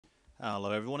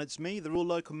Hello everyone, it's me, the Real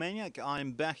Local Maniac.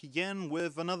 I'm back again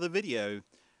with another video.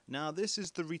 Now this is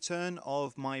the return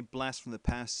of my Blast from the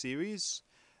Past series.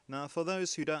 Now for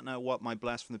those who don't know what my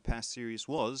Blast from the Past series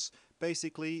was,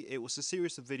 basically it was a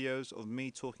series of videos of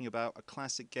me talking about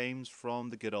classic games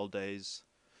from the good old days.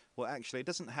 Well actually it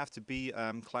doesn't have to be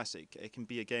classic, it can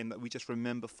be a game that we just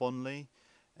remember fondly.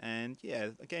 And yeah,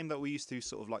 a game that we used to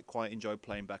sort of like quite enjoy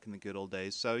playing back in the good old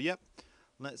days. So yep,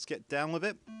 let's get down with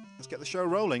it. Let's get the show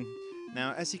rolling.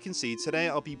 Now, as you can see, today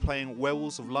I'll be playing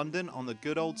Werewolves of London on the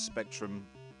good old Spectrum.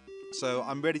 So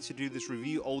I'm ready to do this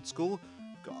review old school.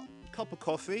 Got a cup of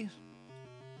coffee.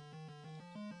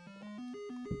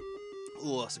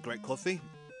 Oh, that's a great coffee.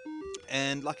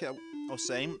 And like I was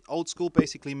saying, old school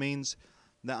basically means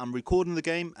that I'm recording the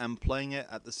game and playing it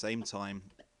at the same time.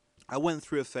 I went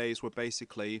through a phase where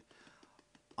basically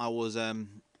I was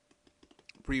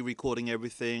pre-recording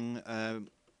everything,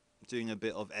 doing a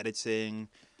bit of editing,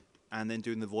 and then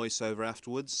doing the voiceover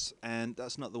afterwards, and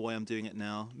that's not the way I'm doing it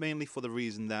now, mainly for the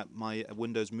reason that my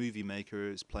Windows Movie Maker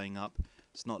is playing up.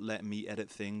 It's not letting me edit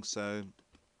things, so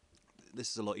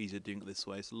this is a lot easier doing it this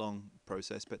way. It's a long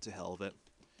process, but to hell with it.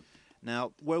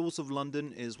 Now, Werewolves of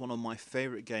London is one of my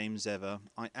favourite games ever.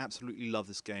 I absolutely love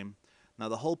this game. Now,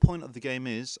 the whole point of the game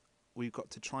is we've got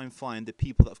to try and find the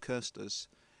people that have cursed us.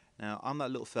 Now, I'm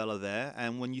that little fella there,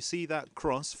 and when you see that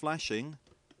cross flashing,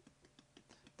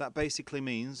 that basically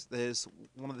means there's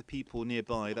one of the people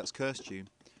nearby that's cursed you.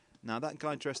 Now that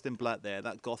guy dressed in black there,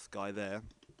 that goth guy there,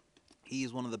 he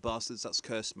is one of the bastards that's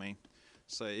cursed me.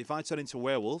 So if I turn into a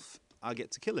werewolf, I get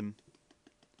to kill him.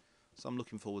 So I'm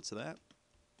looking forward to that.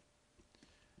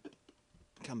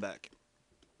 Come back.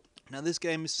 Now this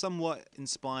game is somewhat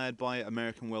inspired by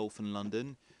American Werewolf in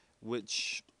London,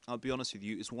 which, I'll be honest with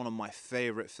you, is one of my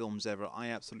favourite films ever. I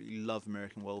absolutely love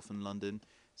American Werewolf in London.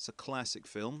 It's a classic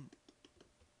film.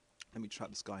 Let me trap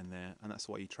this guy in there, and that's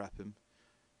why you trap him.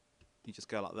 You just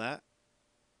go like that.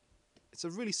 It's a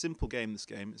really simple game, this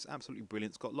game. It's absolutely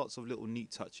brilliant. It's got lots of little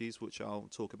neat touches, which I'll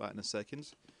talk about in a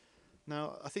second.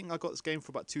 Now, I think I got this game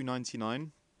for about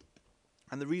 $2.99.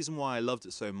 And the reason why I loved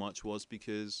it so much was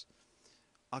because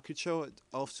I could show it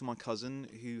off to my cousin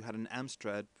who had an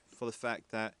Amstrad, for the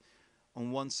fact that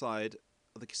on one side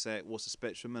of the cassette was a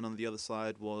Spectrum, and on the other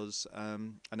side was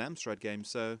an Amstrad game.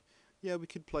 So yeah, we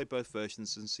could play both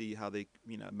versions and see how they,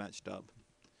 matched up.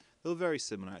 They were very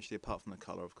similar, actually, apart from the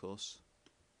colour, of course.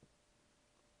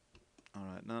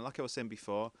 Alright, now, like I was saying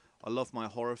before, I love my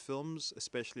horror films,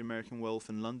 especially American Werewolf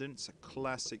in London. It's a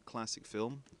classic, classic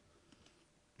film.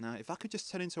 Now, if I could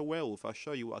just turn into a werewolf, I'll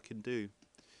show you what I can do.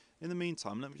 In the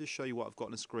meantime, let me just show you what I've got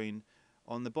on the screen.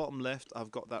 On the bottom left,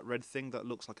 I've got that red thing that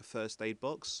looks like a first aid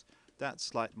box.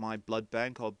 That's like my blood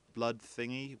bank or blood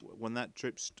thingy. When that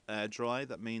drips dry,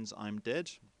 that means I'm dead.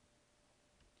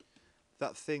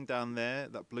 That thing down there,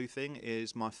 that blue thing,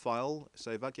 is my file.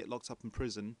 So if I get locked up in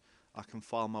prison, I can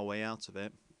file my way out of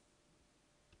it.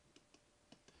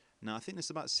 Now I think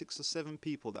there's about 6 or 7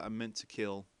 people that I'm meant to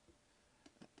kill.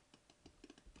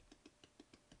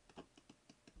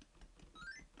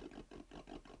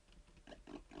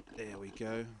 There we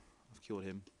go. I've killed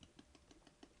him.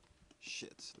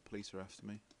 Shit, the police are after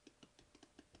me.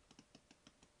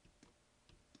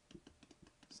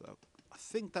 So, I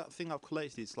think that thing I've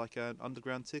collected is like an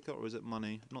underground ticket, or is it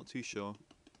money? Not too sure.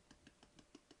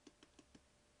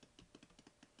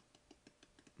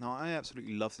 Now, I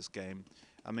absolutely love this game.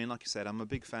 I mean, like I said, I'm a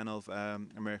big fan of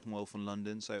American Werewolf in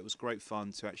London, so it was great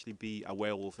fun to actually be a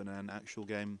werewolf in an actual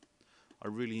game. I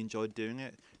really enjoyed doing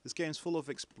it. This game's full of,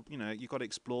 you've got to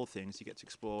explore things. You get to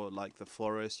explore, like, the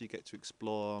forest. You get to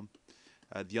explore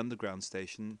the underground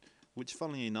station, which,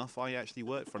 funnily enough, I actually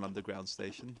work for an underground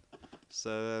station.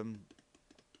 So,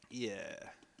 yeah,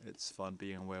 it's fun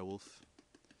being a werewolf.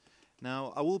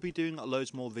 Now, I will be doing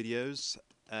loads more videos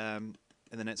in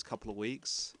the next couple of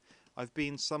weeks. I've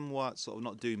been somewhat sort of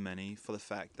not doing many for the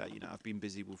fact that, I've been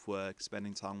busy with work,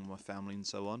 spending time with my family and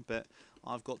so on, but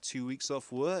I've got 2 weeks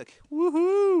off work.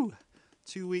 Woohoo!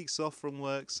 2 weeks off from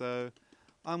work, so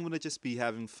I'm going to just be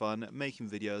having fun, making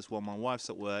videos while my wife's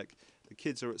at work, the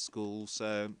kids are at school,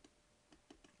 so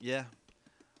yeah.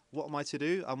 What am I to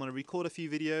do? I'm going to record a few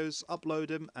videos, upload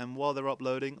them, and while they're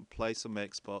uploading, play some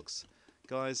Xbox.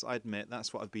 Guys, I admit,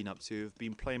 that's what I've been up to. I've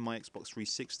been playing my Xbox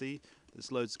 360.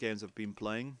 There's loads of games I've been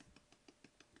playing.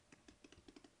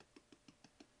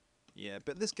 Yeah,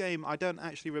 but this game, I don't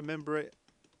actually remember it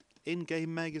in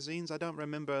game magazines. I don't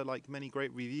remember like many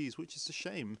great reviews, which is a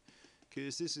shame,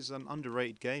 because this is an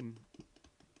underrated game.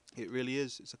 It really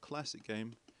is. It's a classic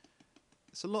game.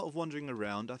 It's a lot of wandering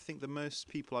around. I think the most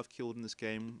people I've killed in this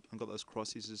game and got those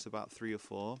crosses is about 3 or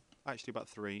 4. Actually, about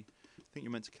 3. I think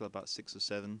you're meant to kill about 6 or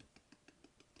 7.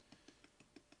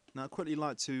 Now, I'd quickly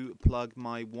like to plug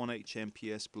my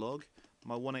 1HMPS blog.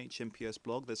 My 1HMPS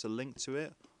blog, there's a link to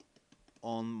it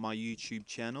on my YouTube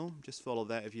channel. Just follow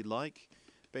that if you like.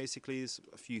 Basically, there's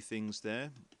a few things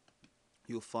there.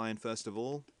 You'll find, first of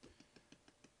all,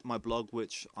 my blog,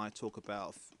 which I talk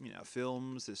about,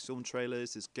 films, there's film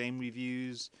trailers, there's game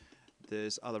reviews,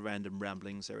 there's other random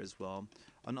ramblings there as well.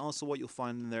 And also what you'll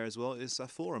find in there as well is a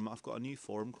forum. I've got a new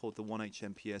forum called the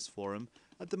 1HMPS forum.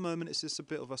 At the moment it's just a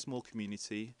bit of a small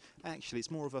community. Actually,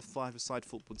 it's more of a five-a-side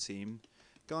football team.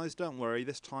 Guys, don't worry,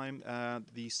 this time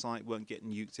the site won't get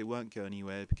nuked, it won't go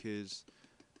anywhere, because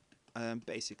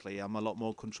basically I'm a lot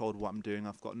more controlled what I'm doing.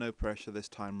 I've got no pressure this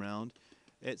time round.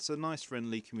 It's a nice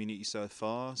friendly community so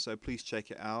far, so please check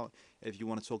it out. If you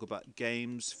want to talk about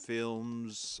games,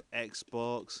 films,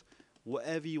 Xbox,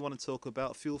 whatever you want to talk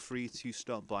about, feel free to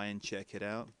stop by and check it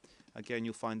out. Again,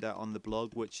 you'll find that on the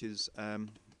blog, which is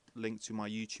linked to my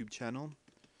YouTube channel.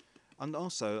 And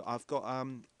also, I've got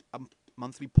a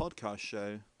monthly podcast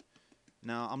show.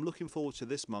 Now, I'm looking forward to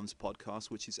this month's podcast,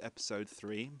 which is episode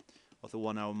 3 of the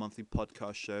 1 hour monthly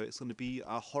podcast show. It's going to be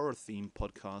a horror themed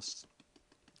podcast.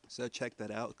 So check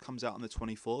that out. It comes out on the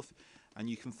 24th, and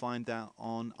you can find that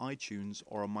on iTunes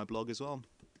or on my blog as well.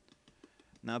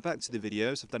 Now back to the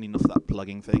videos. I've done enough of that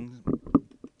plugging thing.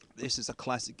 This is a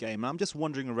classic game, and I'm just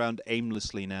wandering around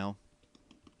aimlessly now.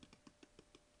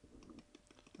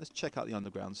 Let's check out the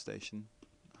underground station.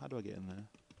 How do I get in there?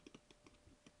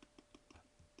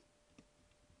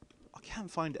 I can't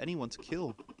find anyone to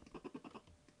kill.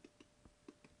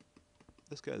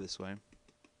 Let's go this way.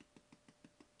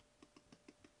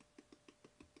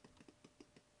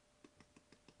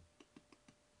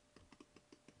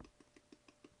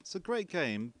 It's a great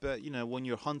game, but when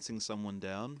you're hunting someone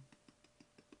down.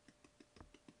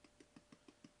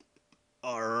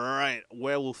 Alright,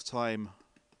 werewolf time.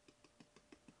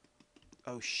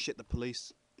 Oh shit, the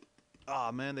police.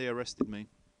 Ah man, they arrested me.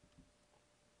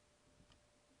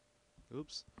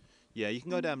 Oops. Yeah, you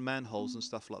can go down manholes and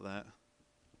stuff like that.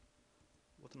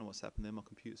 I don't know what's happened there, my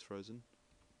computer's frozen.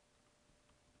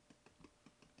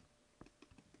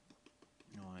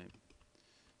 Alright.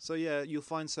 So yeah, you'll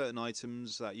find certain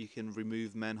items that you can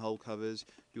remove manhole covers.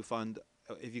 You'll find,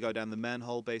 if you go down the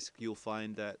manhole, basically you'll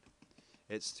find that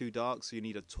it's too dark, so you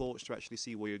need a torch to actually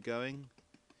see where you're going.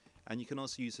 And you can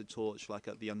also use a torch like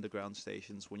at the underground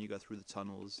stations when you go through the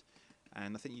tunnels.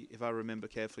 And I think, if I remember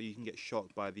carefully, you can get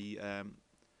shocked by the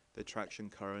traction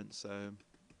current, so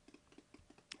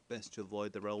best to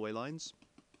avoid the railway lines.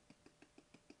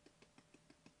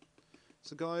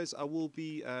 So guys, I will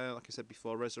be, like I said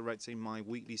before, resurrecting my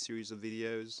weekly series of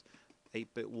videos.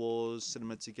 8-Bit Wars,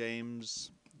 Cinematic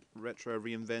Games, Retro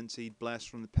Reinvented, Blast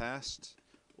from the Past.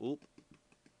 Oh,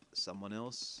 someone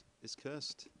else is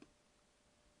cursed.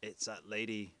 It's that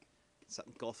lady. It's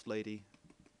that goth lady.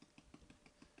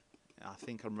 I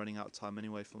think I'm running out of time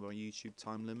anyway for my YouTube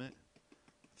time limit.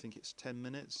 I think it's 10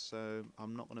 minutes, so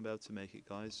I'm not going to be able to make it,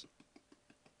 guys.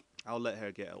 I'll let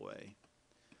her get away.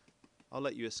 I'll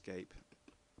let you escape.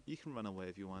 You can run away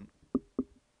if you want.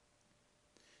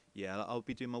 Yeah, I'll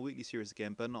be doing my weekly series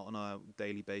again, but not on a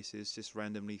daily basis, just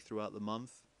randomly throughout the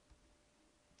month.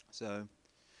 So,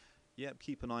 yeah,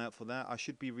 keep an eye out for that. I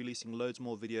should be releasing loads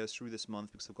more videos through this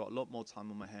month because I've got a lot more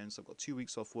time on my hands. I've got 2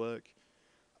 weeks off work.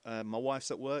 My wife's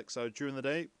at work, so during the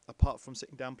day, apart from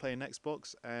sitting down playing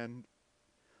Xbox and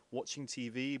watching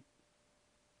TV,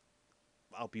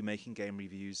 I'll be making game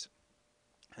reviews.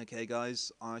 Okay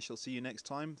guys, I shall see you next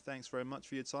time. Thanks very much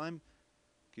for your time.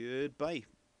 Goodbye.